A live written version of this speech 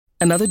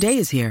Another day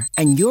is here,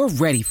 and you're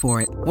ready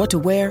for it. What to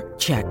wear?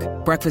 Check.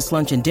 Breakfast,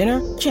 lunch, and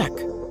dinner? Check.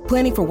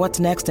 Planning for what's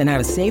next and how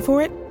to save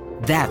for it?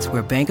 That's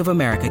where Bank of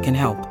America can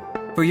help.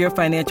 For your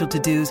financial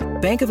to-dos,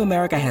 Bank of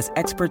America has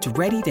experts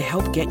ready to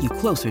help get you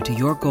closer to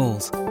your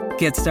goals.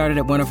 Get started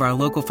at one of our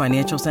local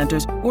financial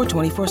centers or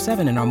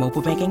 24/7 in our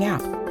mobile banking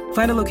app.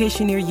 Find a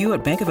location near you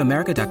at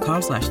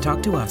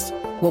bankofamerica.com/talktous.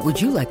 What would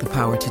you like the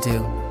power to do?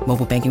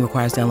 Mobile banking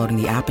requires downloading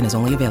the app and is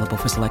only available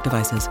for select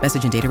devices.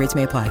 Message and data rates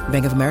may apply.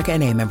 Bank of America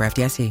N.A., member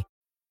FDIC.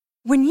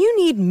 When you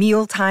need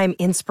mealtime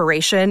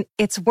inspiration,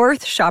 it's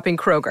worth shopping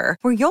Kroger,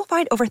 where you'll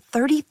find over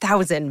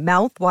 30,000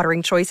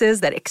 mouth-watering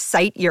choices that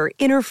excite your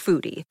inner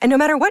foodie. And no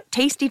matter what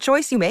tasty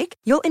choice you make,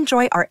 you'll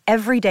enjoy our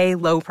everyday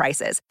low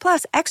prices,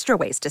 plus extra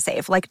ways to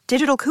save, like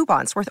digital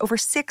coupons worth over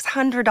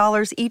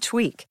 $600 each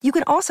week. You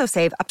can also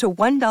save up to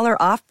 $1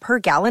 off per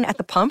gallon at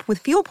the pump with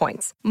fuel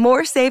points.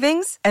 More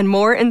savings and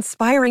more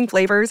inspiring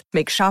flavors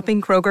make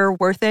shopping Kroger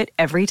worth it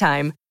every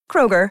time.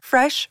 Kroger,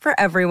 fresh for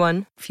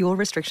everyone. Fuel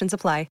restrictions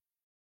apply.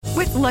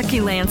 With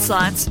Lucky Land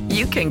Slots,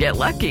 you can get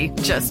lucky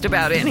just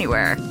about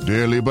anywhere.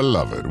 Dearly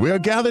beloved, we are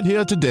gathered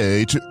here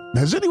today to...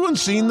 Has anyone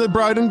seen the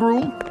bride and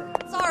groom?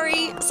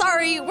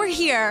 Sorry, we're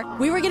here.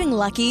 We were getting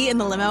lucky in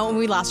the limo and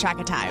we lost track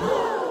of time.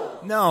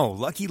 No,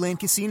 Lucky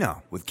Land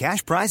Casino, with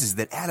cash prizes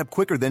that add up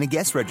quicker than a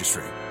guest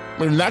registry.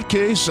 In that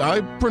case,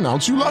 I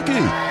pronounce you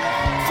lucky.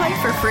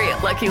 Play for free at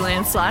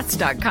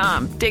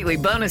LuckyLandSlots.com. Daily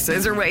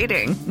bonuses are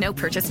waiting. No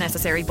purchase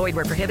necessary. Void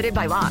where prohibited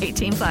by law.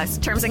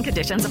 18+. Terms and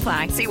conditions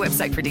apply. See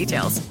website for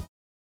details.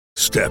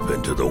 Step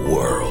into the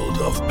world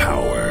of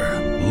power,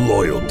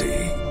 loyalty,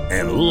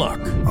 and luck.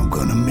 I'm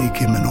gonna make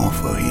him an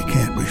offer he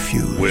can't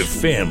refuse. With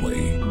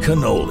family,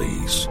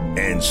 cannolis,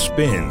 and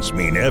spins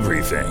mean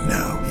everything.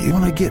 Now, you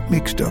wanna get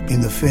mixed up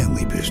in the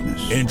family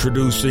business.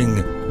 Introducing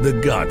The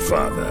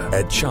Godfather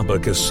at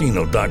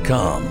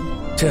ChumbaCasino.com.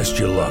 Test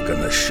your luck in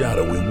the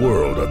shadowy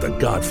world of The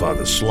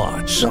Godfather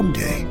slot.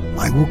 Someday,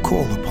 I will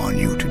call upon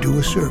you to do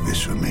a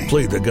service for me.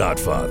 Play The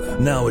Godfather,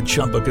 now at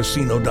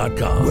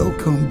ChumbaCasino.com.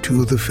 Welcome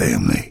to the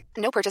family.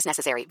 No purchase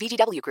necessary.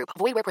 VGW Group.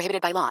 Void where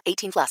prohibited by law.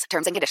 18+.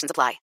 Terms and conditions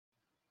apply.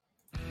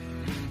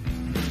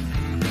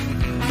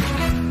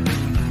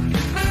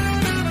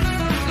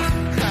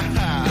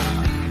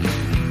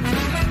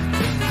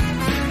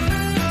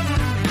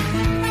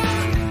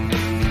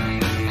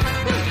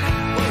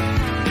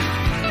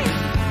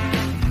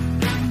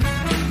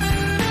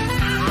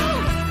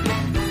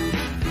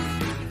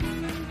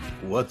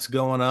 What's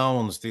going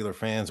on, Steeler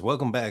fans?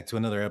 Welcome back to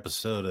another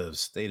episode of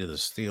State of the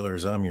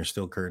Steelers. I'm your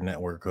Steel Curtain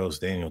Network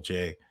host, Daniel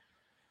J.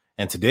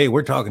 And today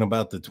we're talking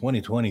about the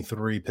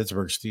 2023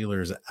 Pittsburgh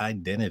Steelers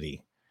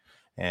identity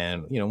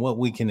and, what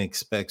we can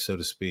expect, so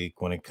to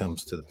speak, when it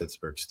comes to the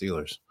Pittsburgh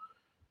Steelers.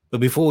 But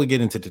before we get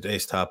into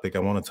today's topic, I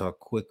want to talk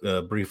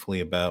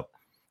briefly about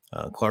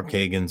Clark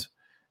Haggans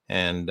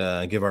and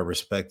give our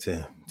respect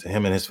to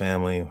him and his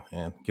family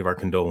and give our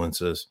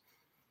condolences.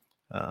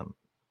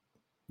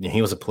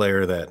 He was a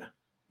player that,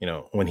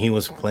 when he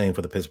was playing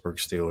for the Pittsburgh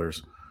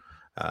Steelers,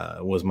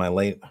 was my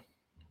late,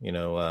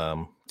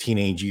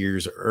 teenage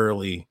years,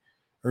 early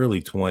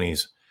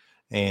 20s.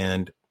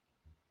 And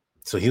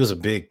so he was a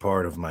big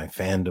part of my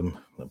fandom,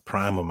 the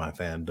prime of my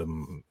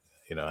fandom.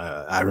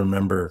 I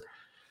remember,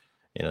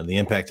 the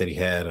impact that he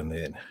had on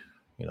the,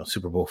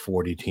 Super Bowl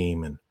 40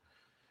 team and,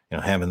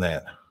 having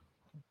that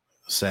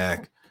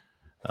sack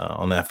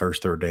on that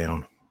first third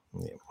down.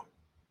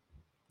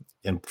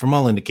 And from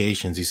all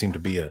indications, he seemed to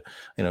be a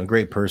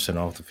great person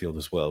off the field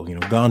as well.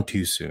 Gone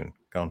too soon.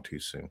 So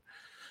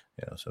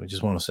we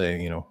just want to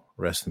say,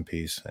 rest in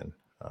peace. And,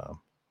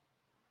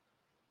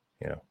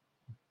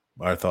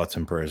 our thoughts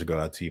and prayers go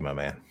out to you, my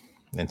man,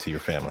 and to your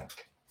family.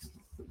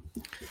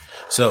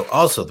 So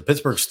also the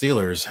Pittsburgh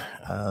Steelers,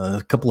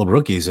 a couple of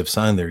rookies have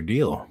signed their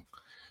deal.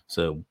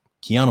 So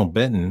Keanu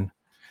Benton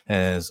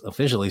has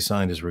officially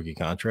signed his rookie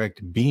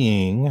contract,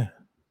 being,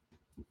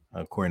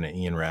 according to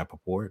Ian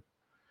Rappaport,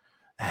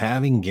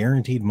 having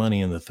guaranteed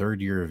money in the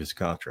third year of his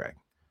contract.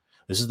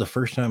 This is the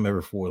first time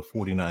ever for the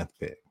 49th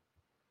pick.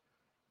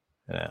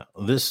 Now,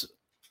 this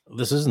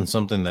isn't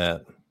something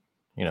that,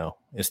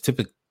 is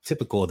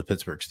typical of the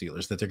Pittsburgh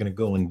Steelers, that they're going to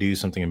go and do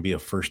something and be a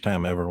first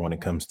time ever when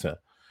it comes to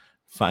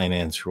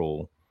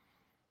financial,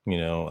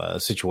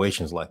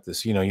 situations like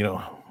this.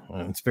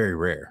 It's very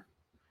rare.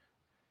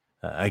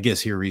 I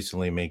guess here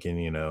recently making,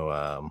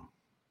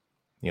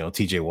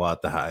 TJ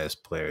Watt the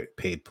highest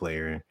paid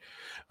player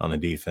on the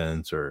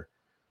defense, or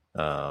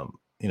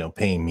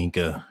paying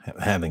Minka,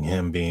 having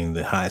him being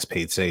the highest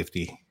paid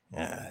safety.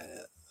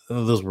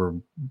 Those were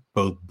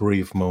both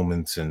brief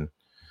moments and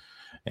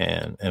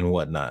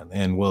whatnot,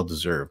 and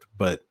well-deserved.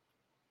 But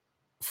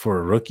for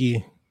a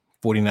rookie,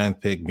 49th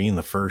pick, being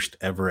the first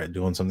ever at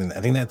doing something, I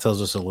think that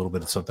tells us a little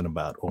bit of something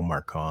about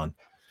Omar Khan.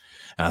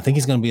 And I think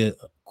he's going to be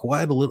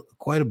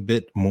quite a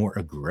bit more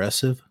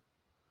aggressive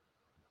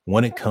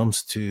when it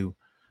comes to,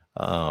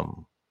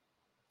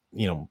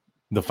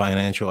 the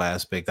financial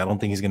aspect. I don't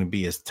think he's going to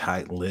be as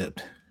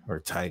tight-lipped or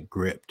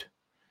tight-gripped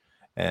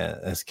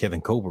as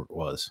Kevin Colbert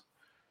was.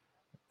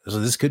 So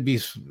this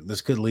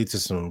could lead to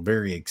some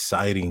very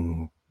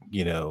exciting,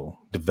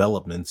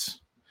 developments,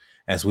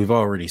 as we've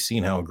already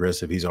seen how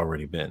aggressive he's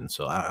already been.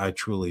 So I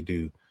truly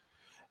do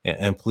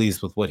am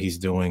pleased with what he's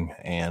doing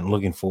and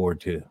looking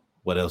forward to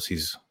what else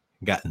he's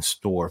got in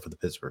store for the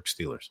Pittsburgh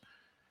Steelers.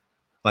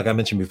 Like I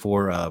mentioned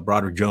before,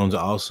 Broderick Jones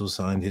also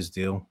signed his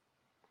deal,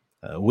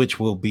 which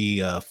will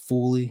be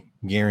fully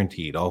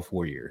guaranteed all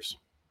 4 years.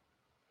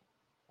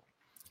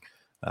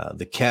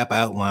 The cap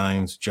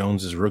outlines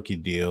Jones's rookie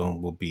deal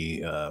will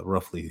be at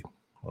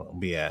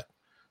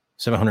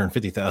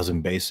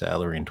 $750,000 base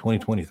salary in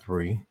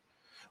 2023,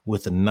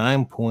 with a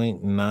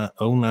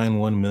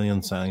 $9.091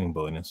 million signing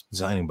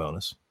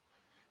bonus.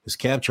 His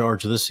cap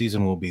charge this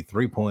season will be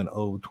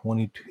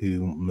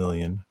 $3.022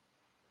 million.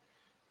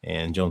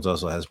 And Jones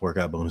also has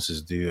workout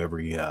bonuses due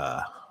every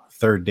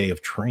third day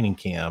of training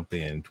camp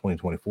in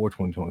 2024,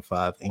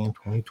 2025, and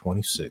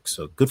 2026.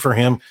 So good for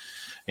him.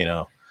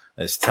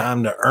 It's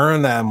time to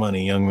earn that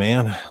money, young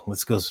man.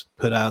 Let's go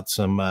put out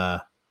some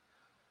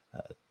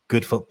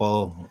good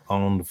football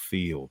on the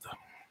field.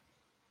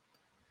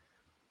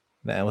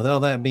 Now, with all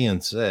that being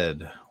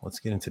said, let's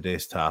get into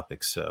today's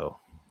topic. So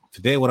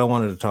today what I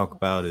wanted to talk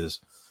about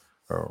is,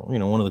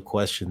 one of the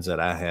questions that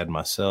I had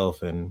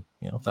myself and,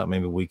 thought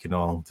maybe we can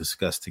all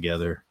discuss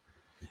together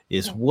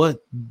is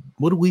what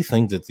do we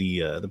think that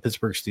the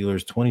Pittsburgh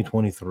Steelers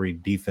 2023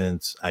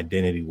 defense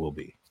identity will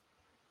be?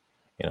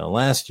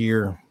 Last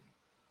year,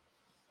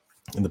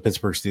 the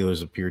Pittsburgh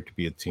Steelers appeared to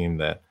be a team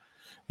that,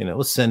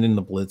 was sending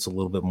the blitz a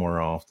little bit more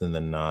often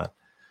than not.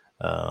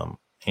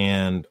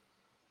 And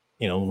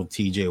with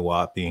TJ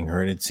Watt being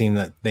hurt, it seemed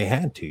that they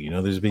had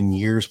to. There's been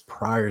years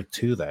prior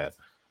to that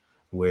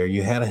where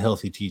you had a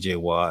healthy TJ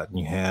Watt and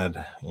you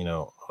had,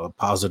 a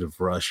positive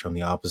rush on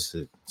the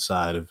opposite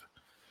side of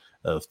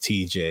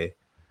TJ.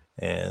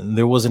 And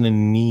there wasn't a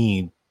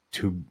need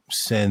to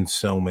send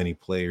so many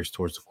players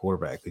towards the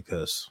quarterback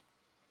because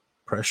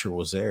pressure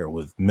was there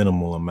with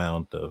minimal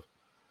amount of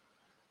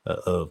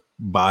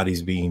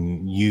bodies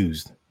being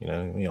used.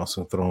 You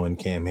also throw in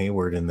Cam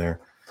Hayward in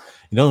there.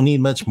 You don't need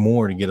much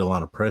more to get a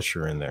lot of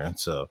pressure in there. And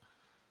so,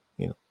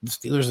 the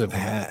Steelers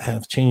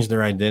have changed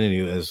their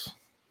identity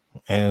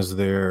as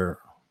their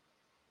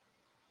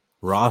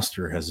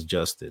roster has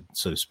adjusted,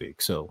 so to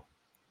speak. So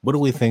what do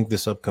we think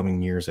this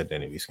upcoming year's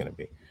identity is going to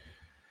be?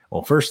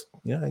 Well, first,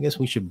 I guess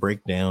we should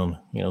break down,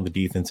 the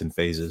defense in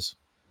phases.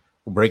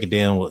 We'll break it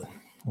down.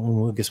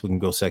 I guess we can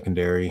go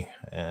secondary,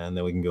 and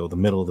then we can go the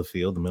middle of the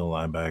field, the middle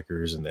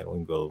linebackers, and then we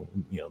can go,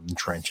 the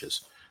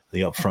trenches,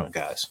 the up front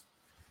guys.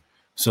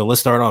 So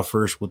let's start off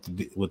first with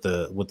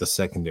the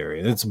secondary.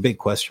 And it's a big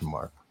question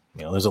mark.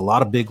 There's a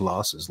lot of big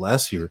losses.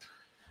 Last year,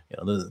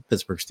 the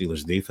Pittsburgh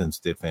Steelers defense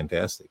did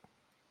fantastic,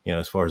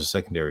 as far as the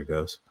secondary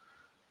goes.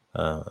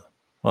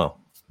 Well,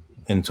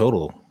 in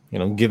total,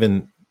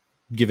 given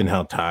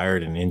how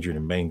tired and injured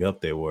and banged up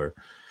they were,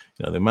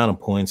 the amount of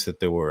points that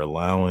they were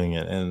allowing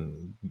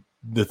and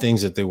the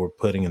things that they were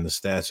putting in the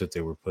stats that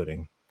they were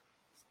putting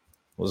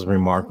was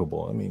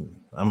remarkable. I mean,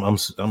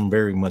 I'm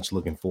very much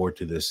looking forward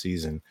to this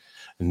season,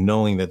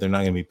 knowing that they're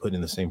not going to be put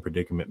in the same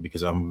predicament,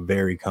 because I'm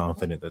very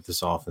confident that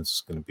this offense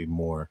is going to be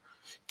more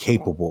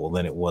capable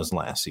than it was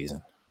last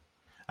season.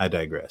 I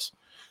digress.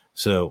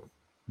 So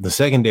the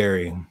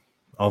secondary,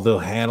 although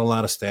had a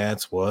lot of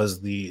stats,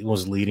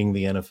 was leading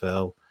the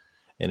NFL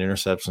in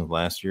interceptions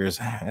last year, has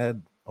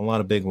had a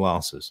lot of big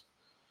losses.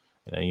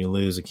 You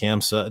lose a Cam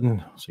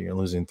Sutton, so you're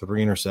losing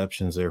 3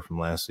 interceptions there from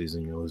last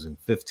season. You're losing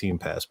 15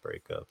 pass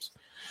breakups.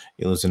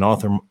 You lose an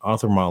Arthur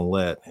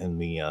Maulet in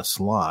the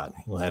slot,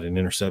 who had an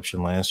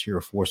interception last year,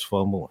 a forced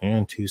fumble,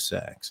 and 2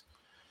 sacks.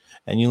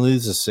 And you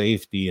lose a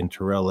safety in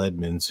Terrell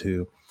Edmonds,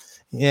 who,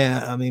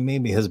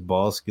 maybe his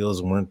ball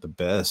skills weren't the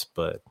best,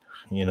 but,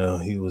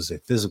 he was a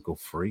physical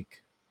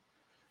freak.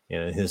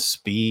 His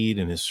speed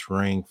and his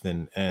strength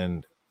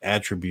and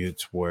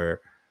attributes were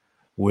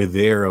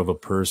there of a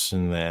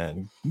person that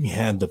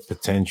had the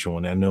potential.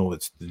 And I know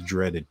it's the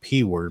dreaded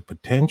P word,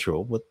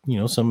 potential, but,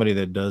 somebody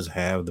that does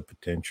have the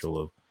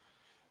potential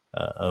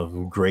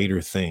of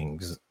greater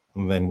things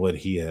than what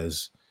he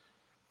has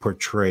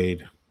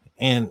portrayed.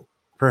 And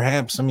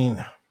perhaps,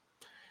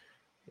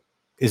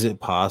 is it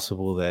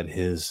possible that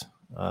his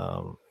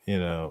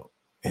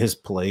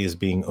play is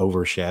being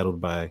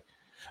overshadowed by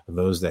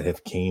those that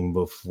have came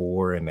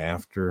before and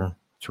after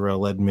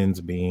Terrell Edmonds,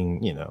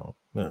 being,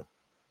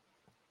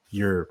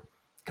 you're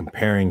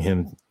comparing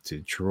him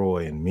to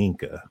Troy and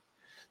Minka?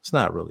 It's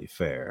not really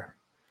fair.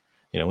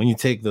 When you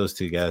take those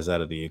 2 guys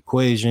out of the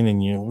equation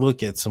and you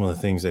look at some of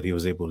the things that he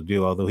was able to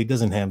do, although he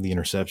doesn't have the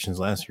interceptions,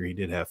 last year he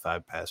did have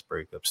 5 pass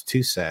breakups,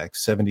 2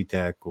 sacks, 70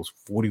 tackles,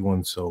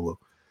 41 solo,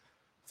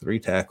 3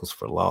 tackles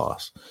for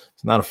loss.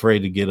 He's not afraid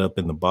to get up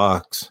in the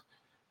box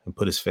and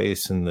put his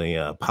face in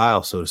the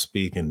pile, so to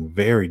speak, and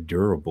very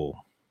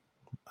durable,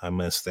 I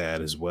must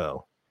add, as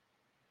well.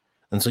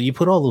 And so you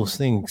put all those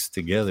things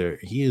together,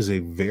 he is a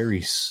very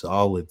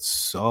solid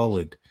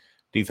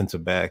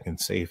defensive back and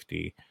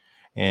safety.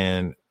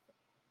 And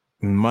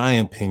in my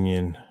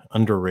opinion,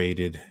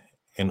 underrated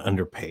and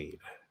underpaid.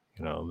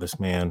 This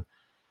man,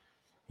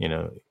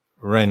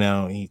 right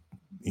now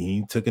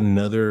he took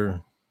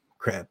another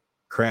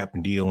crap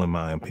deal, in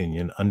my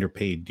opinion,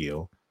 underpaid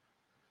deal.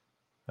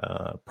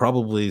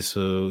 Probably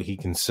so he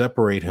can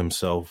separate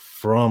himself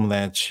from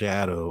that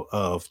shadow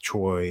of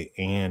Troy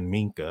and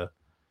Minka.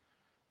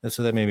 And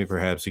so that maybe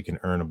perhaps he can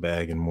earn a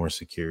bag and more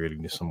security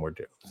somewhere,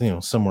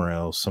 somewhere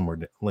else, somewhere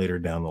later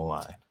down the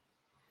line.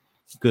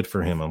 Good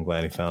for him. I'm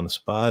glad he found a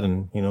spot.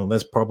 And,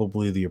 that's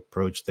probably the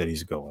approach that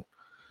he's going.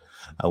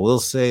 I will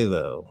say,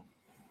 though,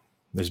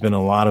 there's been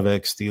a lot of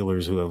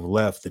ex-Steelers who have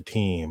left the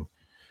team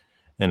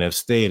and have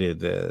stated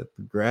that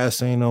the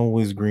grass ain't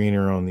always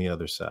greener on the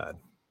other side.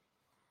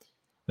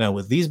 Now,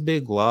 with these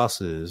big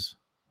losses,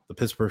 the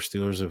Pittsburgh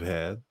Steelers have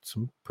had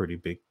some pretty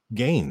big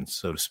gains,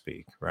 so to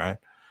speak, right?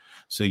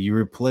 So you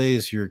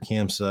replace your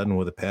Cam Sutton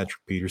with a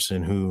Patrick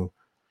Peterson who,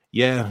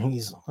 yeah,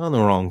 he's on the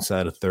wrong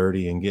side of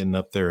 30 and getting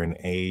up there in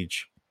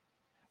age,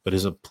 but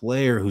is a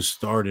player who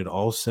started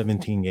all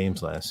 17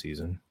 games last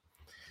season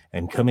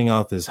and coming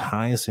off his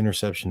highest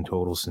interception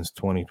total since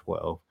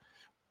 2012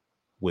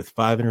 with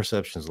 5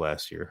 interceptions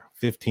last year,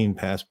 15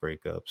 pass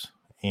breakups,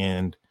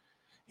 and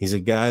he's a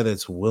guy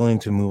that's willing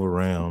to move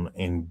around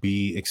and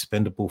be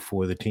expendable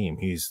for the team.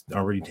 He's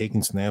already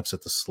taken snaps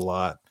at the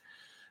slot.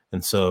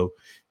 And so,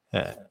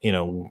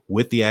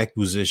 with the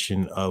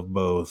acquisition of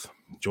both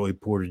Joey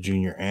Porter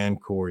Jr. and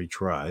Corey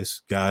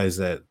Trice, guys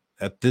that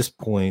at this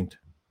point,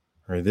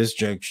 or this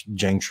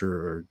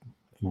juncture,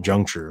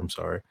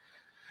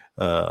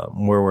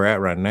 where we're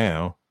at right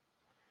now,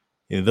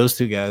 those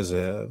two guys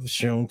have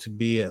shown to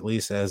be at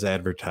least as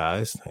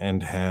advertised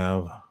and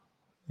have,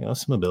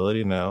 some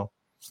ability now.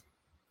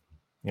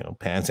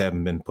 Pants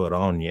haven't been put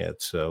on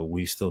yet, so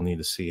we still need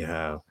to see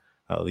how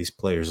these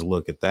players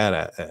look at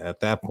that at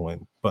that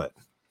point. But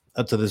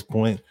up to this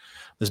point,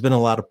 there's been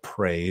a lot of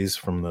praise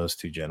from those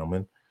two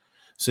gentlemen.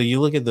 So you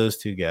look at those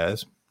two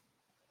guys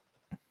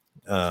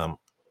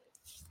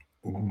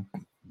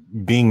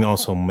being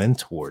also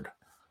mentored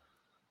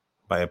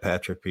by a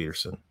Patrick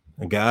Peterson,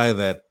 a guy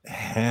that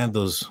had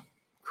those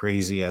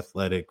crazy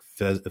athletic,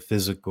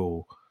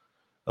 physical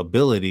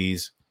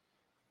abilities,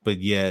 but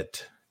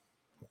yet,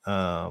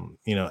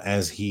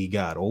 as he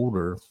got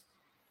older,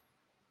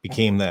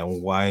 became that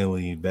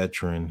wily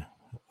veteran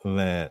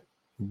that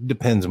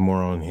depends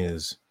more on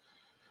his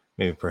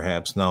maybe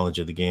perhaps knowledge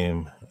of the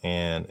game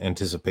and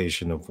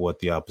anticipation of what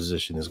the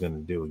opposition is going to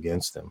do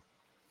against him.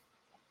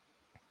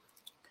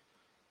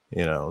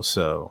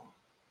 So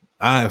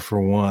I,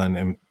 for one,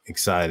 am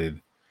excited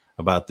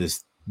about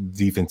this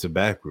defensive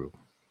back group.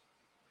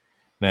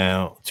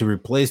 Now, to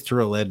replace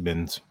Terrell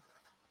Edmunds,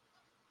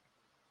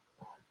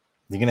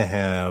 you're going to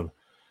have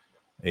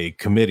a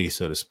committee,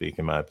 so to speak,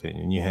 in my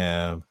opinion. You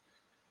have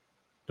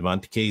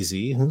Devontae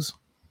KZ, who's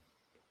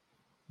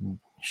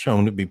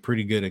shown to be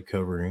pretty good at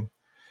covering.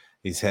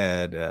 He's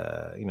had,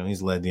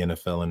 he's led the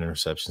NFL in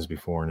interceptions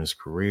before in his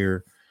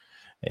career.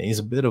 And he's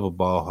a bit of a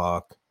ball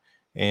hawk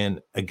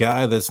and a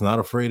guy that's not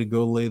afraid to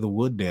go lay the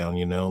wood down.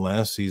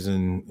 Last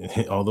season,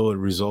 although it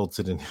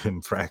resulted in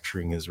him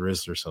fracturing his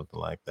wrist or something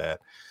like that,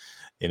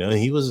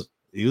 he was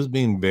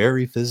being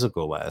very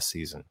physical last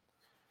season.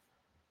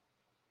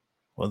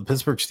 Well, the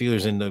Pittsburgh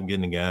Steelers ended up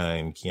getting a guy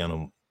in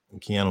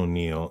Keanu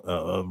Neal,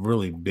 a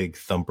really big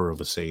thumper of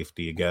a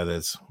safety, a guy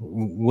that's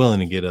willing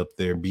to get up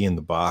there, be in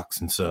the box.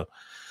 And so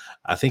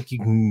I think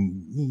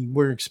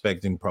we're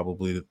expecting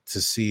probably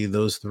to see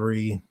those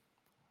three,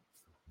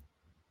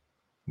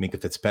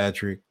 Minkah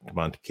Fitzpatrick,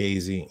 Devontae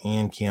KZ,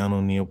 and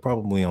Keanu Neal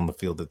probably on the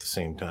field at the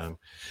same time.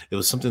 It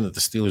was something that the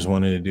Steelers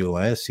wanted to do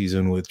last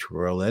season with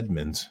Terrell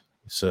Edmunds.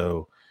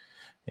 So,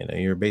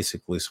 you're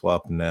basically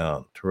swapping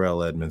out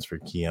Terrell Edmunds for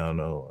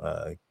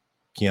Keanu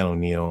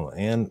Neal.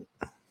 And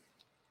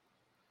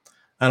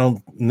I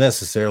don't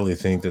necessarily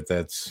think that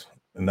that's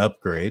an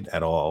upgrade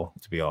at all,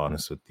 to be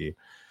honest with you.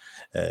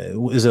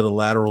 Is it a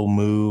lateral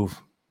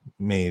move?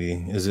 Maybe.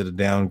 Is it a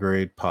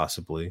downgrade?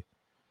 Possibly.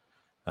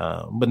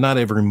 But not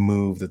every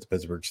move that the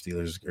Pittsburgh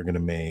Steelers are going to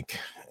make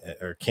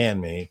or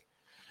can make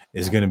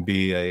is going to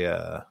be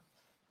a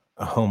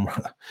home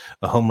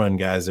run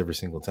guys every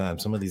single time.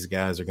 Some of these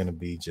guys are going to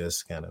be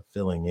just kind of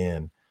filling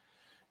in,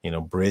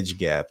 bridge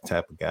gap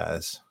type of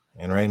guys.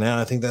 And right now,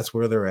 I think that's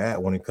where they're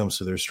at when it comes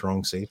to their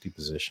strong safety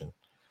position.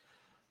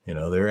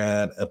 They're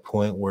at a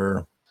point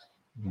where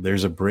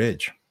there's a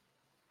bridge.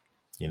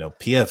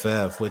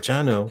 PFF, which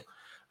I know,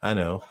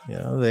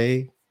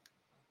 they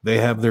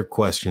have their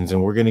questions,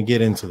 and we're going to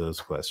get into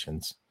those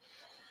questions.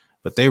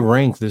 But they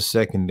rank this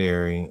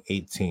secondary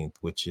 18th,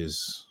 which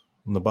is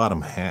in the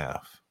bottom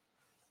half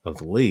of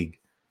the league.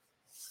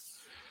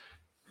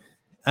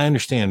 I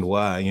understand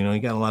why. You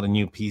got a lot of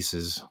new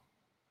pieces.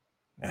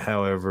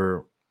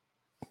 However,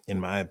 in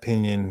my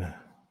opinion,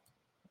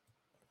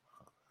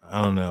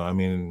 I don't know. I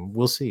mean,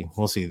 we'll see.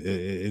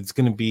 It's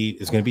going to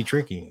be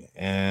tricky.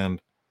 And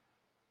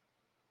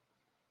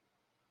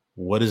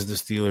what is the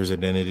Steelers'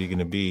 identity going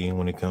to be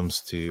when it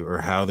comes to, or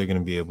how they're going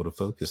to be able to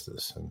focus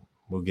this? And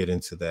we'll get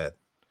into that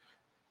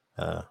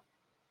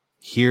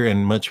here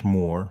and much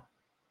more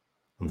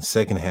on the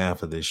second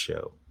half of this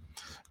show.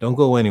 Don't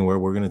go anywhere.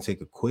 We're going to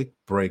take a quick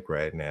break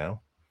right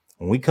now.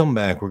 When we come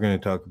back, we're going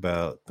to talk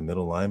about the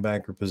middle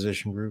linebacker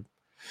position group,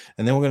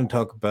 and then we're going to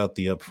talk about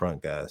the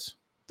upfront guys,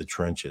 the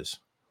trenches.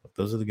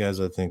 Those are the guys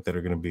I think that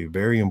are going to be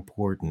very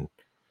important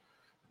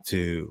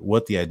to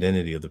what the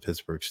identity of the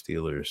Pittsburgh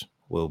Steelers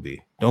will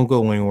be. Don't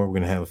go anywhere. We're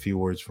going to have a few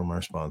words from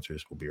our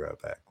sponsors. We'll be right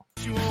back.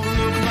 You won't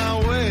look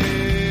my way.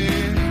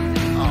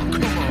 Oh,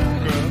 come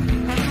on, girl.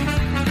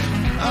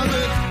 I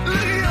said, look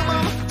at your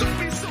mama. Don't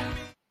be so mean.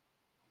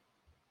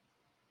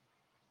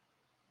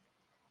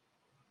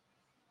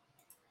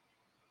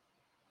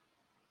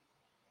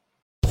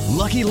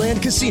 Lucky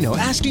Land Casino,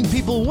 asking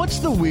people, what's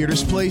the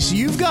weirdest place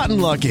you've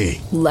gotten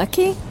lucky?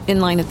 Lucky? In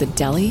line at the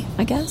deli,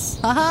 I guess?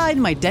 Aha,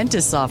 in my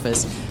dentist's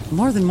office.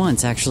 More than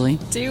once, actually.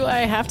 Do I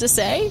have to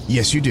say?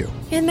 Yes, you do.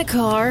 In the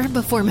car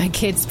before my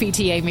kids'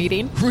 PTA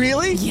meeting.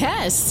 Really?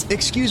 Yes.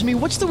 Excuse me,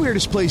 what's the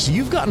weirdest place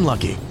you've gotten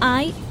lucky?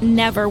 I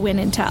never win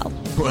and tell.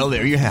 Well,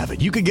 there you have it.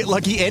 You can get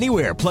lucky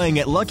anywhere, playing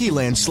at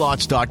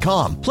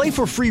LuckyLandSlots.com. Play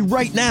for free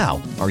right now.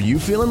 Are you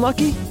feeling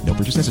lucky? No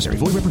purchase necessary.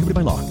 Void where prohibited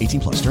by law.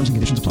 18+. Terms and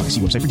conditions apply.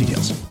 See website for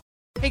details.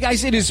 Hey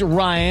guys, it is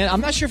Ryan.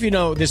 I'm not sure if you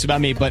know this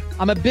about me, but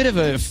I'm a bit of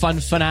a fun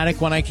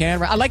fanatic when I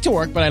can. I like to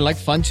work, but I like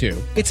fun too.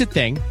 It's a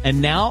thing. And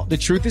now the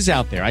truth is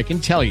out there. I can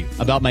tell you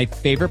about my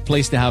favorite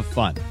place to have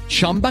fun.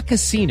 Chumba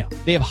Casino.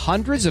 They have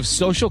hundreds of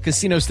social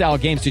casino style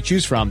games to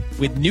choose from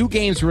with new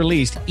games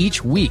released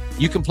each week.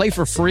 You can play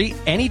for free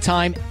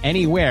anytime,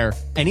 anywhere.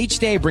 And each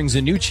day brings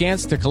a new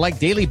chance to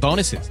collect daily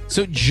bonuses.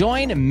 So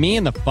join me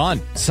in the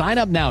fun. Sign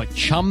up now at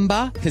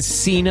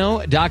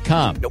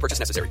ChumbaCasino.com. No purchase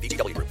necessary.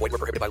 VGW Group. Void where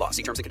prohibited by law.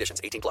 See terms and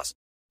conditions. 18+.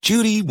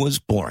 Judy was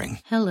boring.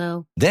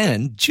 Hello.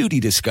 Then Judy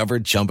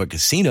discovered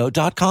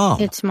ChumbaCasino.com.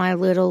 It's my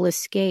little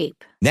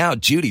escape. Now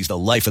Judy's the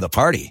life of the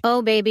party.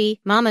 Oh, baby,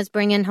 mama's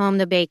bringing home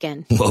the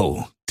bacon.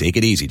 Whoa, take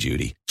it easy,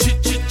 Judy.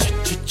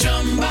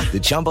 The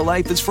Chumba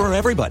life is for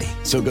everybody.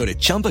 So go to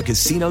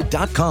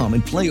ChumbaCasino.com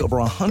and play over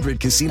 100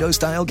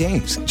 casino-style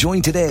games.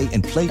 Join today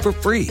and play for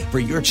free for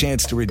your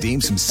chance to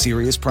redeem some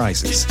serious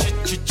prizes.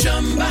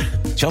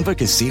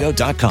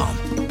 ChumbaCasino.com.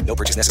 No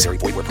purchase necessary.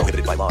 Void where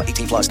prohibited by law.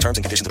 18+. Terms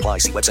and conditions apply.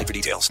 See website for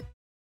details.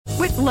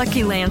 With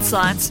Lucky Land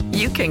Slots,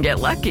 you can get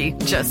lucky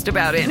just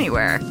about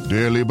anywhere.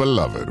 Dearly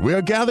beloved, we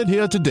are gathered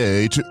here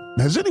today to...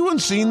 Has anyone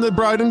seen the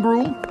bride and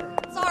groom?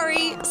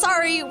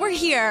 Sorry, we're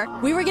here.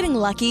 We were getting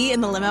lucky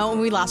in the limo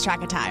and we lost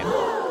track of time.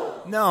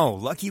 No,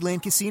 Lucky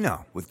Land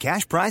Casino, with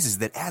cash prizes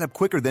that add up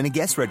quicker than a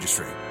guest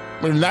registry.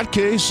 In that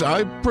case,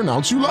 I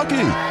pronounce you lucky.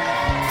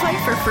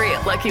 Play for free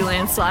at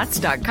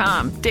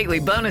LuckyLandSlots.com. Daily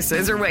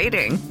bonuses are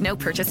waiting. No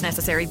purchase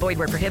necessary. Void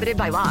where prohibited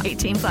by law.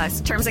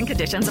 18+. Terms and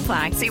conditions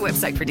apply. See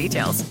website for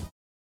details.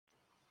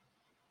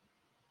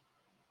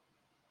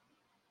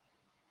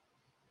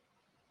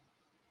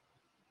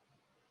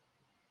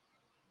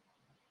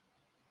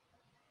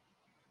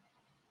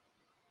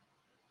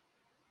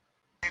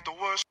 Ain't the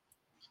worst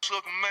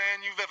looking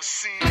man you've ever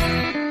seen.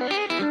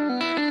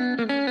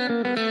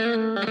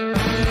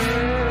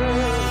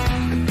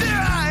 There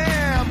I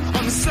am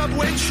on the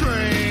subway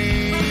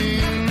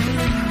train,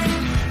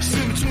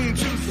 sitting between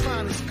two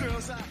finest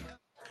girls.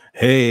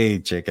 Hey,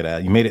 check it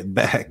out. You made it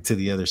back to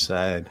the other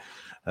side.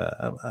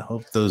 I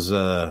hope those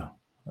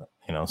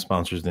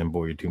sponsors didn't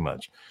bore you too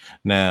much.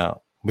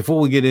 Now, before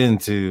we get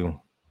into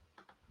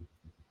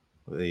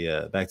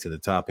the back to the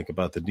topic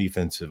about the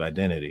defensive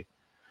identity,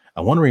 I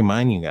want to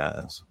remind you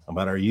guys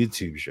about our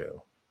YouTube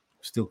show,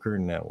 Steel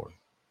Curtain Network.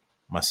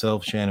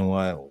 Myself, Shannon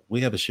White, we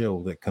have a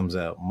show that comes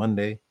out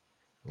Monday,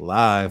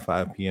 live,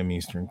 5 p.m.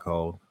 Eastern,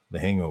 called The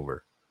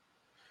Hangover.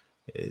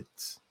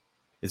 It's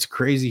a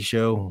crazy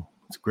show.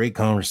 It's a great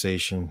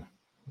conversation.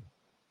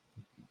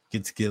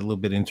 Get to get a little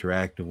bit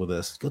interactive with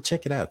us. Go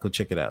check it out.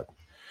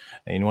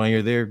 And while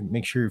you're there,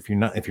 make sure if you're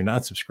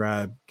not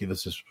subscribed, give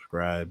us a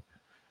subscribe.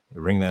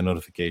 Ring that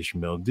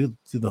notification bell. Do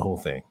the whole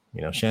thing.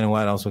 Shannon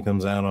White also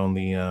comes out on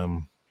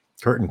the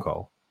curtain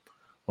call,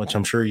 which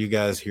I'm sure you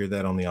guys hear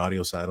that on the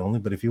audio side only.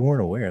 But if you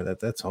weren't aware,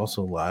 that's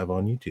also live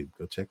on YouTube.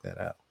 Go check that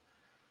out.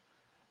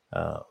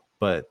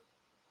 But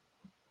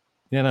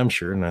I'm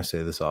sure, and I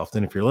say this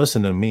often, if you're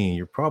listening to me,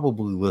 you're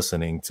probably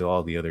listening to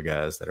all the other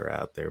guys that are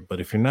out there. But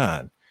if you're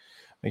not,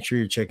 make sure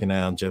you're checking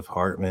out Jeff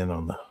Hartman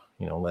on the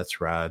Let's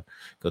Ride.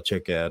 Go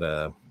check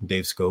out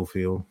Dave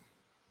Schofield.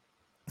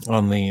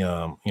 On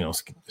the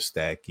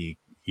Stat Geek,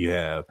 you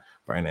have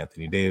Brian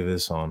Anthony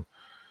Davis on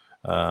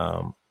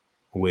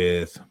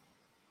with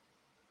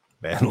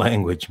bad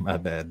language, my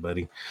bad,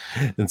 buddy.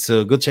 And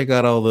so go check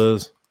out all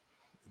those.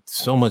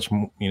 So much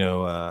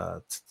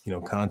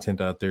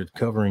content out there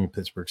covering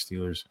Pittsburgh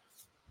Steelers.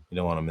 You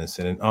don't want to miss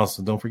it. And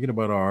also don't forget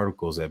about our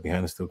articles at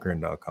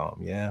BehindTheSteelCurtain.com.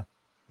 Yeah,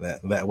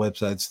 that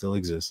website still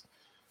exists.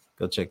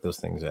 Go check those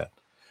things out.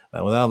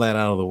 Now, with all that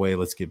out of the way,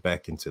 let's get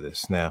back into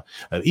this. Now,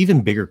 an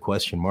even bigger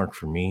question mark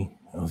for me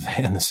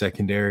than the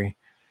secondary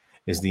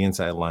is the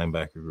inside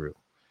linebacker group.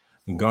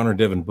 Garner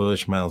Devin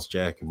Bush, Miles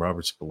Jack, and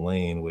Robert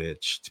Spillane,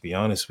 which, to be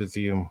honest with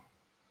you,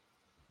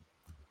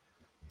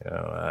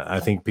 I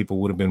think people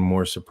would have been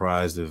more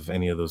surprised if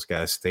any of those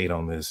guys stayed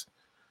on this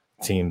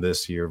team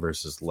this year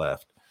versus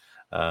left.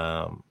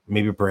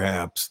 Maybe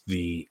perhaps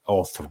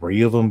all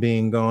three of them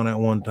being gone at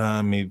one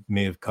time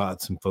may have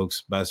caught some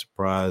folks by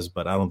surprise,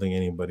 but I don't think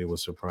anybody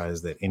was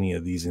surprised that any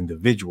of these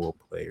individual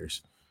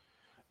players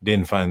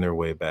didn't find their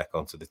way back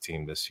onto the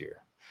team this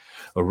year.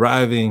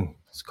 Arriving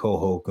is Cole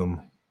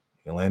Holcomb,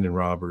 Landon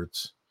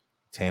Roberts,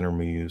 Tanner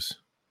Muse,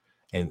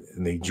 and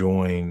they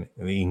join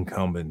the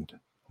incumbent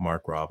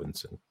Mark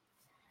Robinson.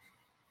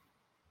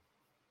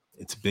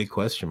 It's a big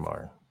question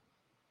mark.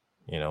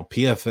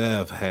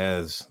 PFF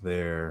has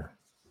their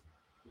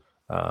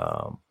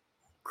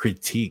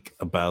critique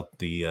about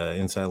the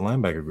inside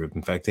linebacker group.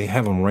 In fact, they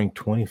have them ranked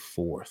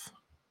 24th.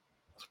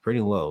 It's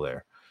pretty low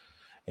there.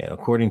 And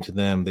according to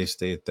them, they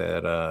state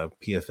that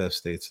PFF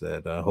states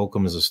that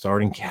Holcomb is a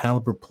starting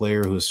caliber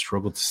player who has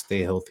struggled to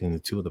stay healthy in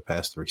 2 of the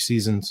past 3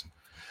 seasons.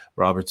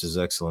 Roberts is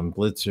excellent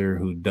blitzer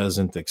who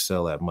doesn't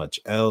excel at much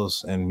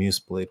else, and Muse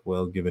played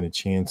well given a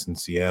chance in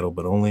Seattle,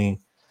 but only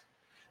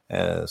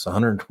as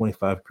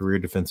 125 career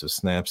defensive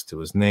snaps to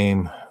his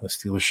name. The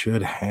Steelers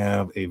should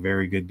have a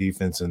very good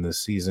defense in this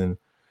season,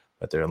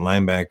 but their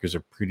linebackers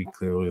are pretty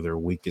clearly their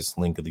weakest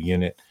link of the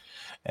unit,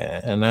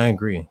 and I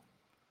agree.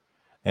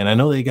 And I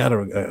know they got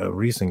a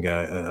recent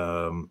guy,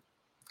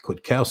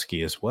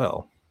 Kwiatkowski, as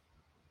well,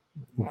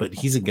 but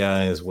he's a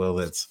guy as well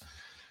that's,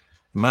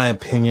 in my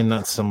opinion,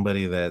 not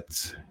somebody that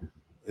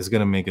is going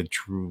to make a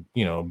true,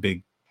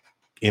 big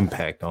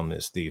impact on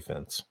this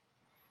defense.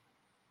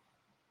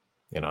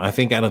 I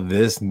think out of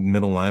this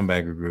middle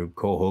linebacker group,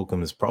 Cole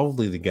Holcomb is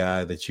probably the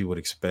guy that you would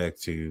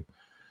expect to,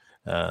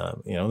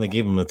 they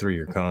gave him a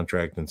 3-year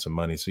contract and some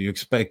money. So you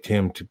expect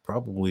him to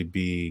probably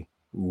be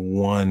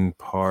one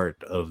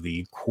part of the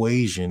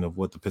equation of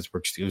what the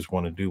Pittsburgh Steelers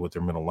want to do with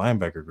their middle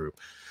linebacker group.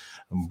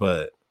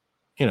 But,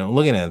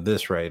 looking at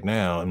this right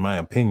now, in my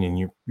opinion,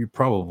 you're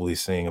probably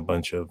seeing a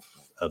bunch of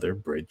other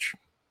bridge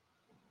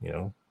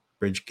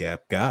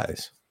gap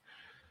guys.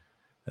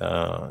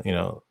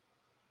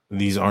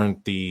 These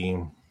aren't the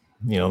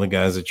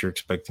guys that you're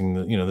expecting.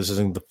 This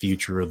isn't the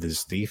future of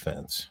this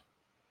defense.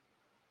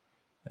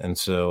 And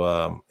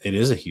so it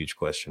is a huge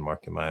question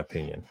mark, in my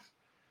opinion.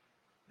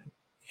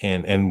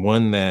 And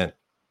one that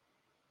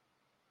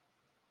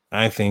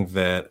I think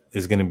that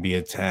is going to be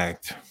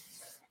attacked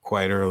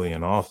quite early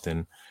and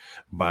often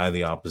by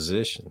the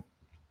opposition.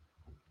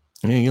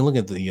 You look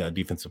at the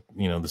defensive,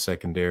 the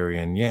secondary,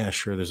 and yeah,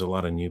 sure, there's a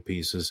lot of new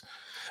pieces,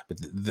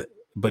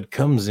 but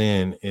comes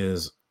in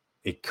is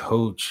a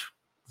coach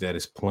that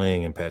is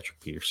playing in Patrick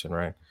Peterson,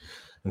 right?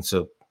 And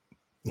so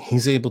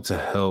he's able to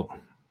help,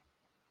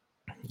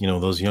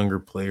 those younger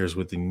players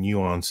with the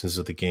nuances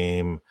of the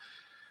game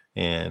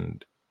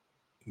and,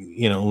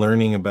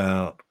 learning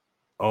about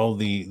all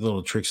the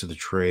little tricks of the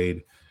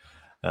trade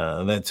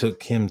that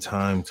took him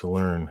time to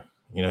learn.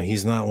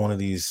 He's not one of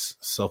these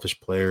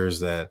selfish players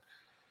that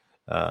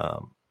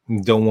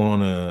don't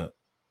want to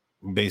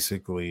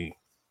basically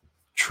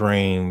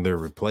train their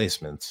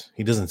replacements.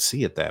 He doesn't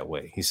see it that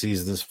way. He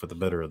sees this for the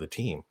better of the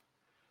team.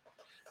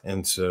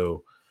 And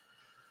so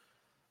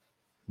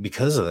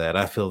because of that,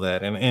 I feel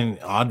that, and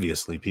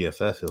obviously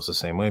PFF feels the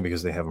same way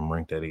because they have him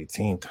ranked at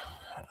 18th.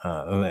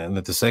 And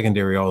that the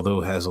secondary, although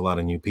has a lot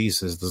of new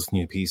pieces, those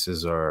new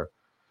pieces are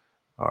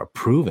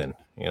proven.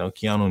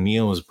 Keanu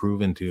Neal is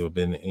proven to have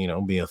been,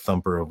 be a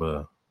thumper of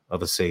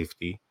a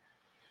safety.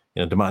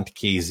 DeMonte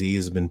Casey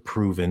has been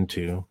proven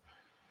to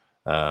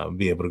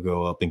be able to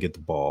go up and get the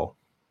ball.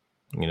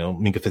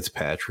 Minka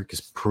Fitzpatrick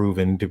is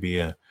proven to be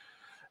an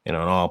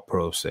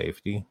all-pro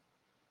safety.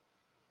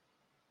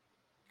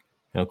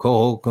 Cole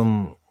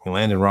Holcomb,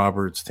 Landon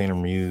Roberts, Tanner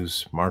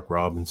Muse, Mark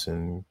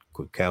Robinson,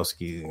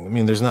 Kwiatkowski. I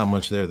mean, there's not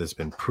much there that's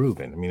been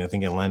proven. I mean, I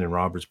think Landon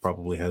Roberts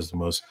probably has the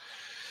most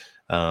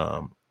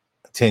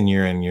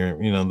tenure and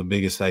the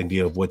biggest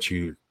idea of what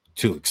you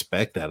to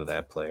expect out of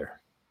that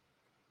player.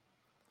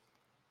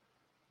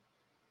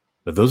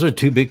 But those are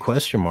 2 big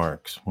question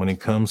marks when it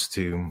comes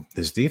to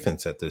this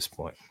defense at this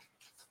point.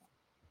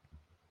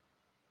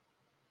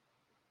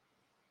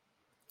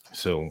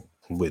 So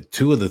with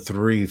 2 of the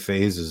 3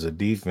 phases of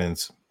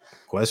defense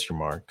question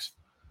marks,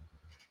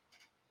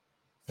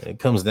 it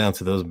comes down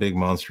to those big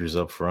monsters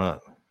up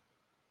front.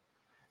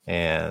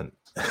 And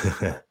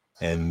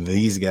and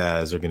these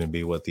guys are going to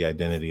be what the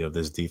identity of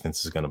this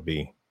defense is going to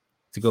be,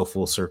 to go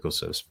full circle,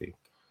 so to speak.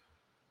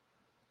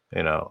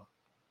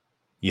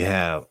 You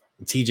have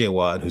TJ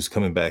Watt, who's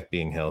coming back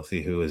being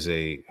healthy, who is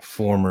a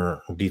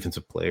former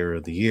defensive player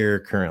of the year,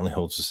 currently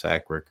holds the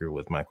sack record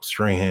with Michael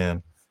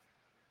Strahan.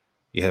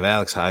 You have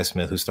Alex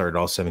Highsmith, who started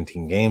all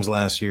 17 games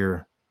last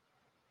year.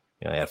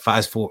 He had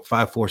 5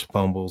 forced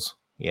fumbles.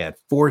 He had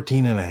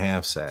 14 and a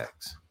half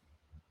sacks,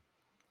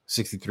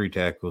 63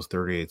 tackles,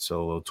 38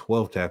 solo,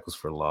 12 tackles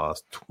for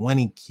loss,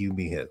 20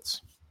 QB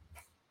hits.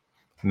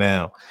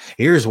 Now,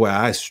 here's where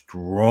I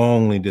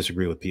strongly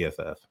disagree with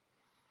PFF.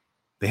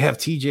 They have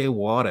TJ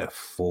Watt at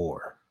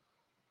 4.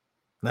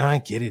 Now, I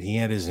get it. He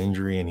had his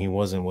injury and he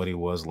wasn't what he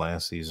was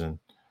last season.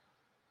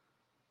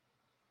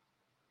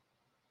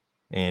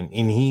 And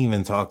he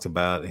even talked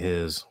about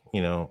his,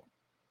 him,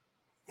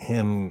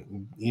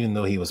 even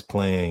though he was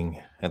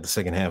playing at the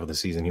second half of the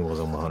season, he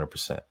wasn't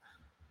 100%.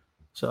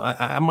 So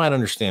I might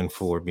understand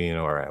Ford being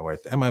all right.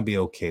 I might be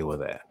okay with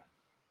that.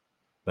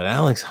 But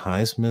Alex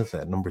Highsmith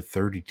at number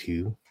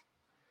 32,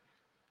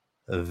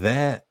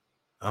 that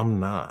I'm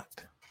not.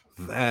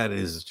 That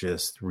is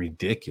just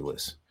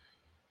ridiculous.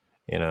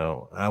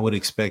 I would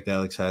expect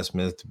Alex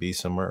Highsmith to be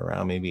somewhere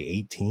around maybe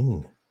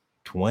 18,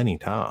 20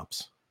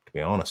 tops, to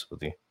be honest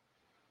with you.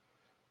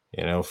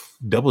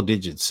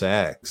 Double-digit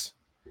sacks.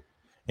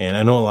 And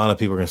I know a lot of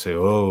people are going to say,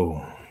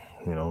 oh,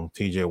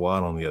 TJ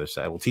Watt on the other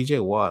side. Well,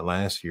 TJ Watt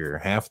last year,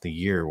 half the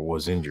year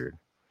was injured.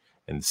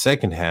 And the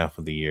second half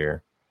of the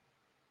year,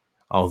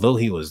 although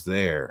he was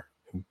there,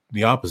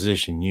 the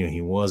opposition knew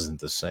he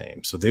wasn't the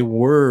same. So they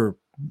were,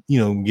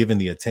 giving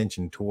the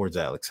attention towards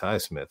Alex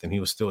Highsmith, and he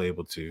was still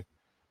able to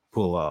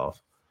pull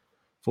off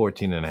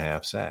 14 and a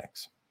half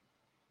sacks.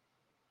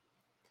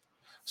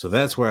 So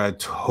that's where I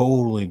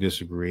totally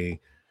disagree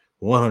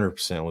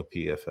 100% with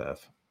PFF.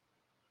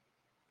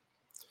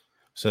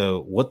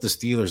 So what the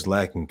Steelers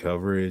lack in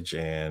coverage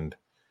and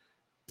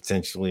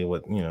potentially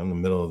what, in the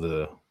middle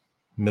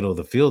of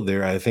the field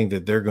there, I think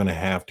that they're going to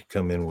have to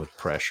come in with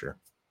pressure.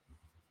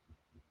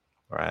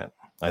 Right.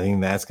 I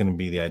think that's going to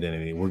be the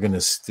identity. We're going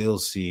to still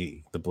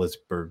see the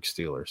Blitzburg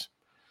Steelers.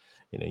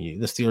 The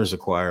Steelers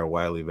acquire a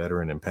wily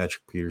veteran in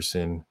Patrick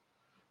Peterson,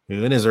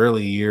 who in his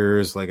early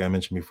years, like I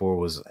mentioned before,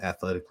 was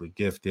athletically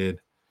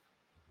gifted,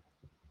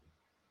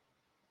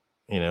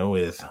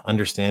 with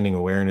understanding,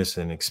 awareness,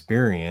 and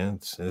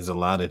experience has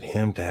allowed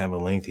him to have a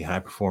lengthy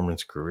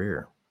high-performance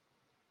career.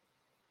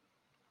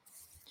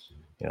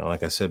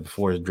 Like I said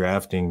before,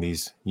 drafting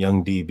these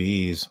young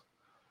DBs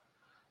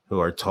who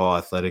are tall,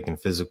 athletic,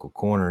 and physical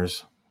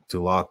corners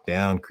to lock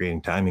down,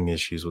 creating timing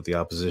issues with the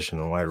opposition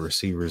and wide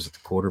receivers at the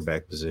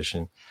quarterback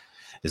position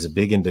is a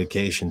big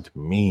indication to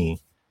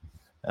me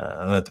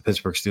that the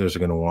Pittsburgh Steelers are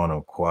going to want to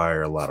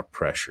acquire a lot of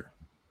pressure.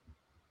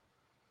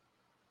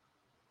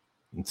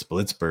 It's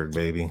Blitzburg,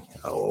 baby.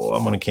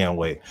 Oh, can't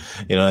wait.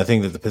 I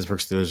think that the Pittsburgh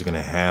Steelers are going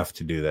to have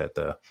to do that,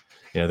 though.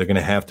 They're going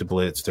to have to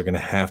blitz. They're going to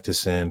have to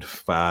send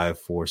 5,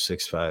 4,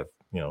 6, 5,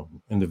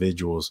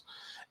 individuals.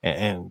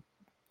 And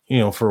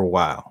for a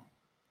while.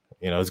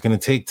 It's going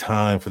to take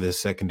time for this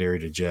secondary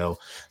to gel.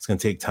 It's going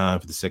to take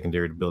time for the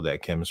secondary to build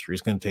that chemistry.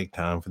 It's going to take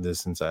time for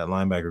this inside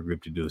linebacker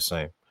group to do the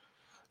same.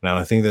 Now,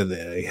 I think that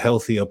a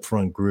healthy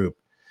upfront group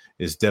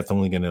is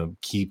definitely going to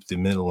keep the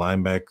middle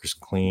linebackers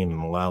clean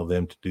and allow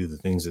them to do the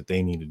things that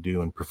they need to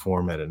do and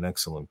perform at an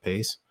excellent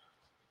pace.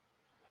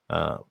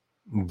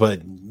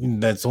 But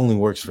that's only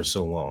works for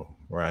so long,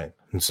 right?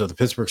 And so the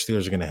Pittsburgh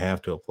Steelers are going to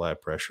have to apply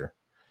pressure.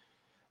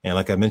 And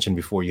like I mentioned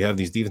before, you have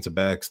these defensive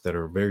backs that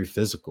are very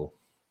physical.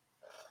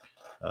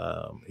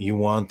 You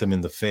want them in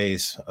the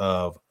face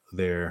of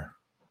their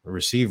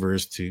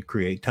receivers to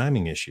create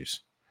timing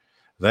issues.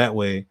 That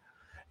way,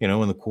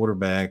 when the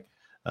quarterback,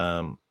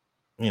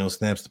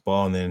 snaps the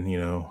ball and then,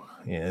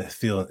 is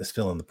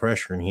feeling the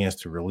pressure and he has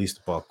to release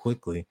the ball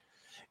quickly.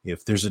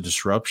 If there's a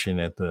disruption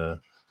at the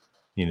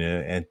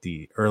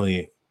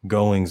early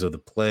goings of the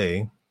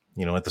play,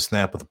 at the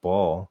snap of the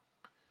ball,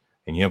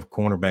 and you have a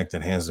cornerback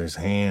that has their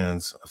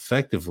hands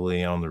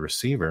effectively on the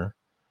receiver,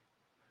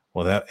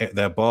 well,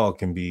 that ball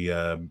can be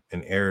an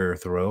error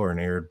throw or an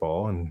errored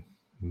ball, and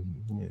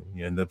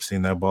you end up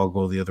seeing that ball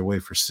go the other way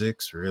for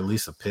 6, or at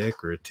least a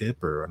pick or a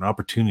tip or an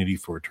opportunity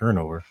for a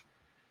turnover.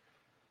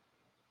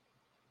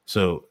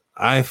 So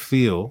I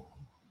feel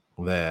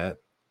that,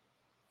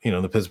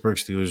 the Pittsburgh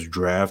Steelers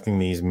drafting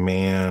these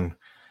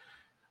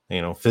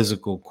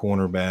physical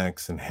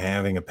cornerbacks and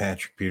having a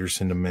Patrick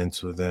Peterson to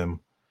mince with them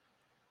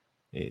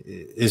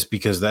is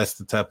because that's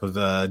the type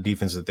of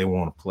defense that they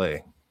want to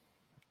play.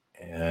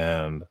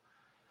 And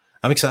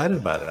I'm excited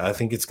about it. I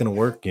think it's going to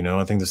work.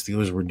 I think the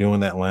Steelers were doing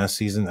that last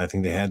season. I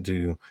think they had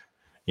to,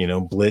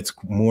 blitz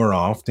more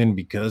often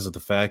because of the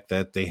fact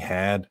that they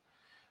had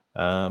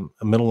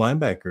middle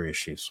linebacker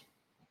issues.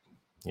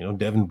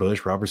 Devin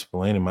Bush, Robert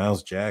Spillane, and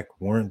Miles Jack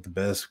weren't the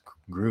best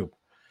group.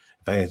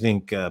 In fact, I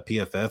think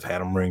PFF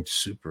had them ranked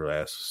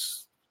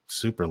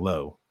super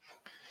low.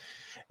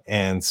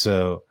 And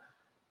so,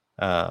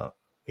 like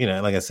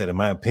I said, in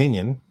my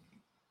opinion,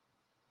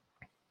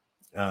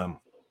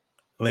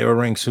 they were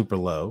ranked super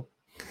low.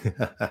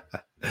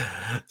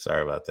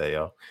 Sorry about that,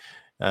 y'all.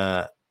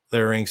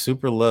 They're ranked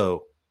super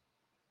low.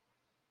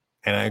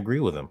 And I agree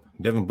with him.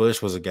 Devin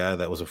Bush was a guy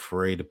that was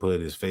afraid to put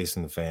his face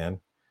in the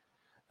fan.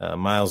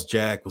 Miles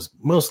Jack was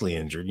mostly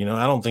injured.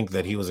 I don't think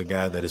that he was a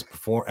guy that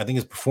I think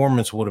his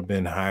performance would have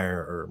been higher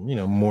or,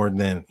 more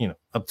than,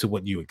 up to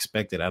what you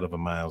expected out of a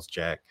Miles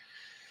Jack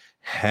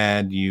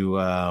had you,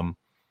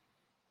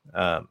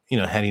 had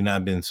he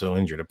not been so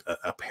injured.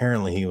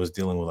 Apparently he was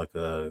dealing with like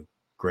a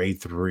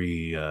grade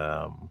 3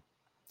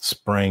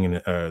 sprain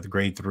and the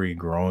grade 3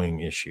 growing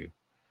issue.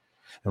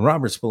 And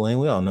Robert Spillane,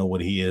 we all know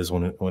what he is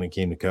when it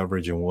came to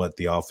coverage and what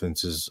the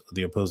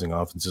opposing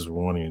offenses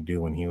were wanting to do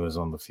when he was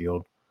on the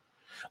field.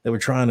 They were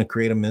trying to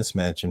create a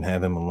mismatch and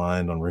have him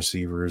aligned on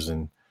receivers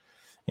and,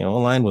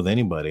 aligned with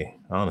anybody,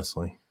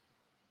 honestly.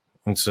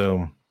 And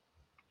so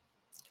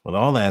with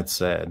all that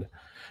said,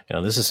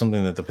 this is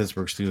something that the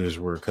Pittsburgh Steelers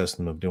were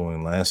accustomed to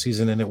doing last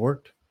season, and it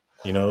worked.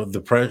 You know,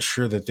 the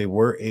pressure that they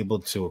were able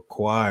to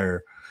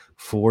acquire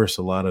force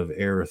a lot of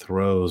error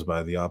throws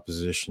by the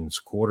opposition's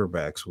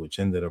quarterbacks, which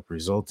ended up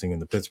resulting in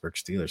the Pittsburgh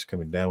Steelers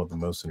coming down with the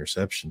most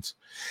interceptions.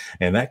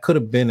 And that could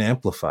have been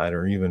amplified,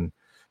 or even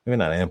maybe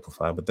not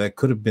amplified, but that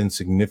could have been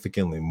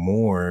significantly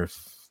more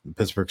if the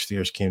Pittsburgh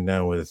Steelers came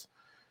down with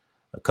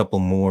a couple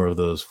more of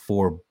those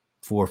four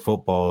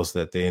footballs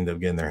that they ended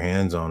up getting their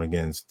hands on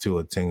against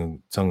Tua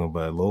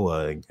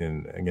Tagovailoa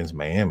against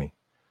Miami.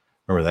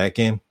 Remember that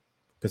game?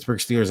 Pittsburgh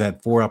Steelers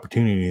had 4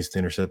 opportunities to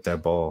intercept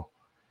that ball.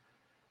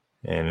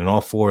 And in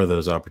all 4 of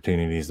those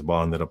opportunities, the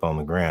ball ended up on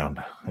the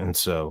ground. And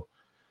so,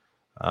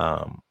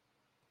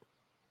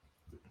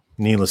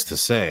 needless to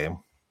say,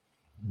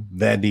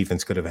 that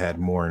defense could have had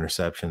more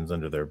interceptions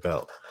under their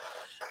belt.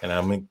 And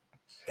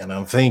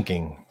I'm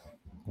thinking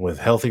with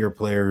healthier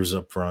players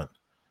up front,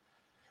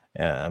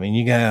 I mean,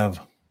 you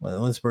have,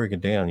 let's break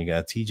it down. You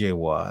got TJ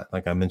Watt,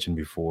 like I mentioned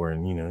before,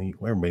 and, you know,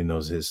 everybody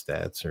knows his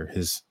stats or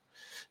his,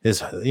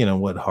 you know,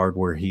 what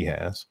hardware he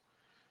has.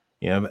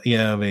 You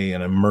have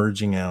an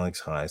emerging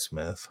Alex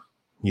Highsmith.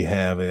 You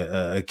have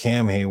a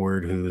Cam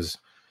Hayward who's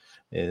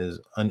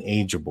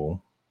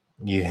unageable.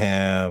 You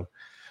have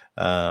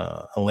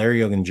Larry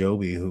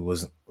Ogunjobi, who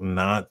was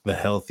not the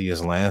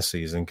healthiest last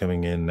season,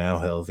 coming in now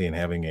healthy and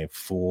having a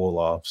full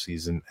off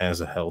season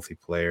as a healthy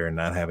player and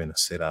not having to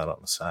sit out on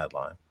the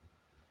sideline.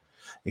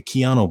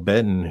 Keanu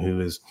Benton, who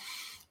is,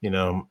 you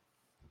know,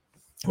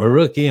 a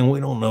rookie, and we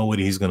don't know what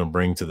he's going to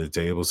bring to the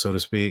table, so to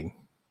speak.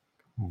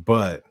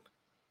 But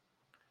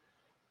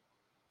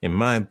in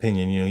my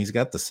opinion, you know, he's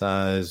got the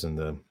size and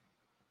the,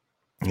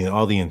 you know,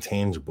 all the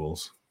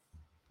intangibles.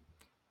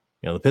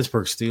 You know, the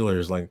Pittsburgh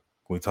Steelers, like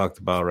we talked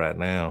about right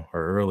now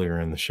or earlier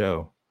in the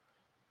show,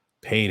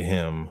 paid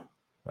him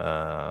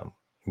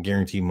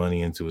guaranteed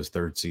money into his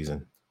 3rd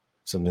season,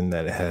 something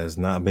that has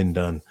not been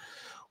done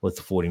with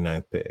the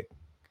 49th pick.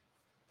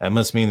 That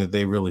must mean that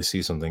they really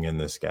see something in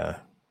this guy.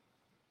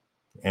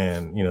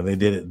 And, you know, they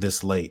did it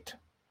this late.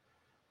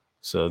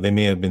 So they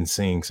may have been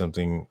seeing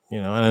something,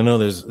 you know, and I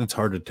know it's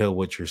hard to tell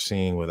what you're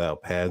seeing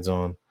without pads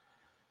on.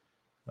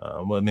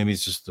 But maybe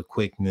it's just the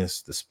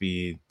quickness, the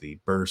speed, the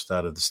burst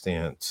out of the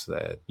stance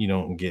that you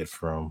don't get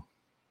from,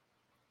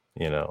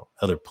 you know,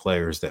 other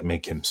players that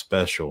make him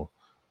special.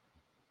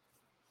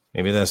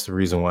 Maybe that's the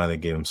reason why they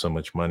gave him so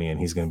much money, and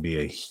he's going to be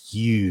a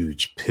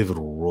huge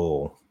pivotal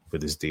role for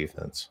this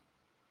defense.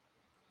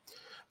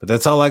 But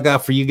that's all I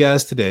got for you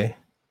guys today.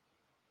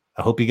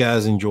 I hope you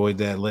guys enjoyed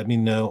that. Let me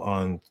know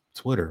on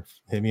Twitter.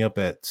 Hit me up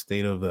at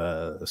State of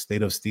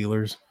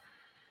Steelers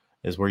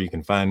is where you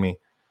can find me.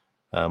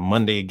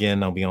 Monday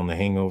again, I'll be on The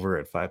Hangover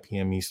at 5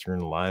 p.m. Eastern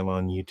live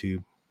on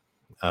YouTube.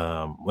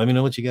 Let me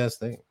know what you guys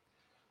think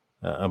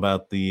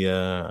about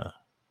the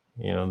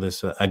you know,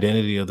 this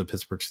identity of the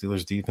Pittsburgh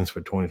Steelers defense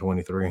for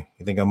 2023.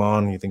 You think I'm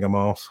on? You think I'm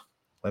off?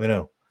 Let me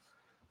know.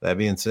 That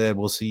being said,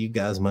 we'll see you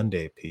guys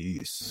Monday.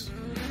 Peace.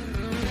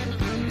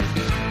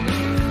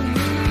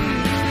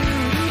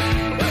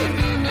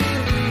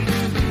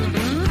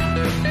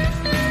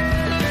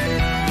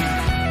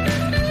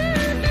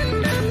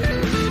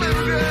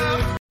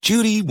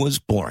 Judy was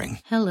boring.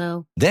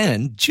 Hello.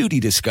 Then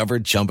Judy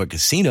discovered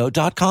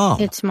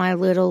ChumbaCasino.com. It's my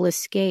little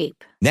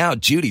escape. Now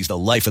Judy's the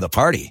life of the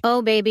party.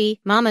 Oh,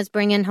 baby, mama's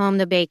bringing home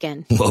the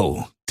bacon.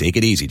 Whoa, take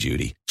it easy,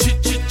 Judy.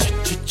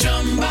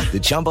 The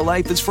Chumba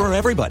life is for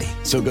everybody.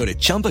 So go to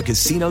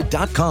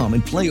ChumbaCasino.com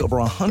and play over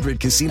 100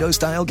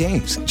 casino-style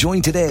games.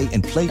 Join today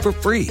and play for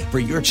free for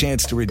your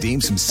chance to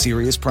redeem some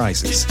serious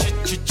prizes.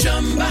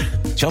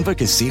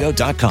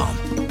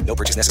 ChumbaCasino.com. No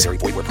purchase necessary.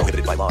 Void where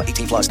prohibited by law.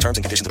 18+ terms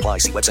and conditions apply.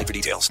 See website for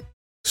details.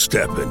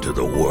 Step into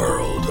the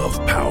world of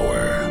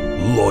power,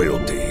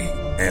 loyalty,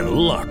 and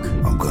luck.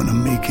 I'm going to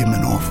make him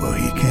an offer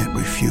he can't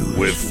refuse.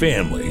 With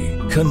family,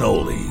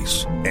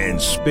 cannolis, and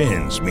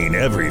spins mean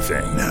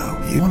everything.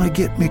 Now, you want to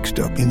get mixed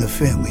up in the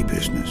family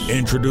business.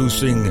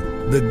 Introducing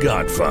The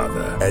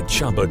Godfather at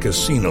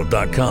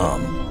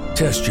ChumbaCasino.com.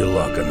 Test your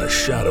luck in the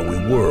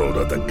shadowy world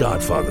of The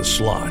Godfather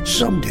slot.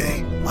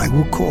 Someday, I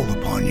will call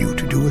upon you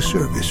to do a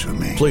service for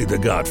me. Play The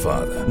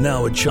Godfather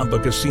now at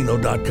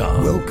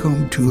ChumbaCasino.com.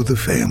 Welcome to the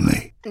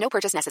family. No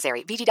purchase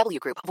necessary. VGW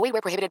Group. Void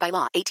where prohibited by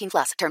law.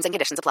 18+. Terms and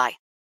conditions apply.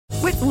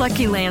 With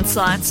Lucky Land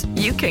Slots,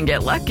 you can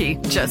get lucky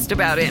just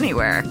about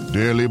anywhere.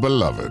 Dearly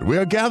beloved, we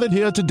are gathered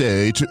here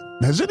today to...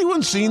 Has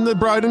anyone seen the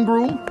bride and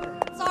groom?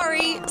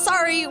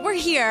 Sorry, we're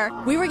here.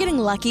 We were getting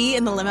lucky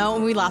in the limo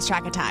and we lost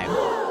track of time.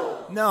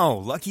 No,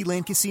 Lucky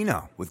Land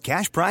Casino, with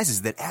cash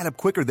prizes that add up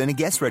quicker than a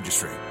guest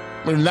registry.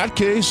 In that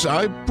case,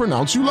 I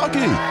pronounce you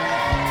lucky.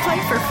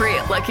 Play for free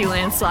at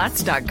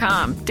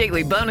LuckyLandSlots.com.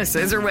 Daily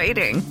bonuses are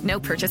waiting. No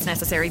purchase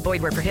necessary.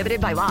 Void where prohibited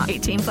by law.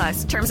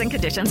 18+. Terms and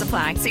conditions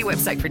apply. See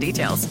website for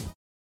details.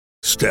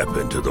 Step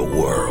into the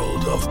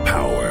world of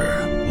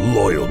power,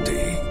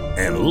 loyalty,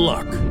 and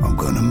luck. I'm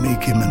going to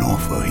make him an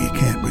offer he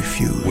can't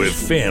refuse. With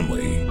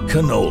family,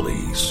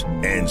 cannolis,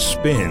 and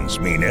spins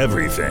mean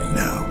everything.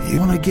 Now, you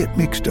want to get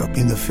mixed up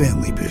in the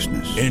family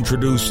business.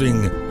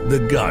 Introducing The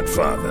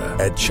Godfather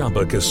at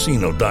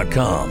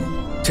ChumbaCasino.com.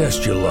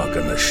 Test your luck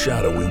in the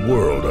shadowy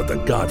world of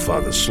The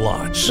Godfather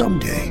slot.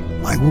 Someday,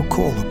 I will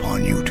call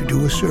upon you to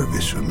do a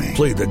service for me.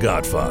 Play The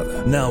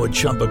Godfather, now at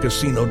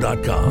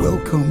ChumbaCasino.com.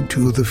 Welcome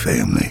to the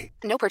family.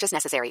 No purchase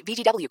necessary.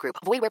 VGW Group.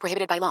 Void where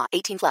prohibited by law.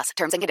 18+.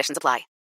 Terms and conditions apply.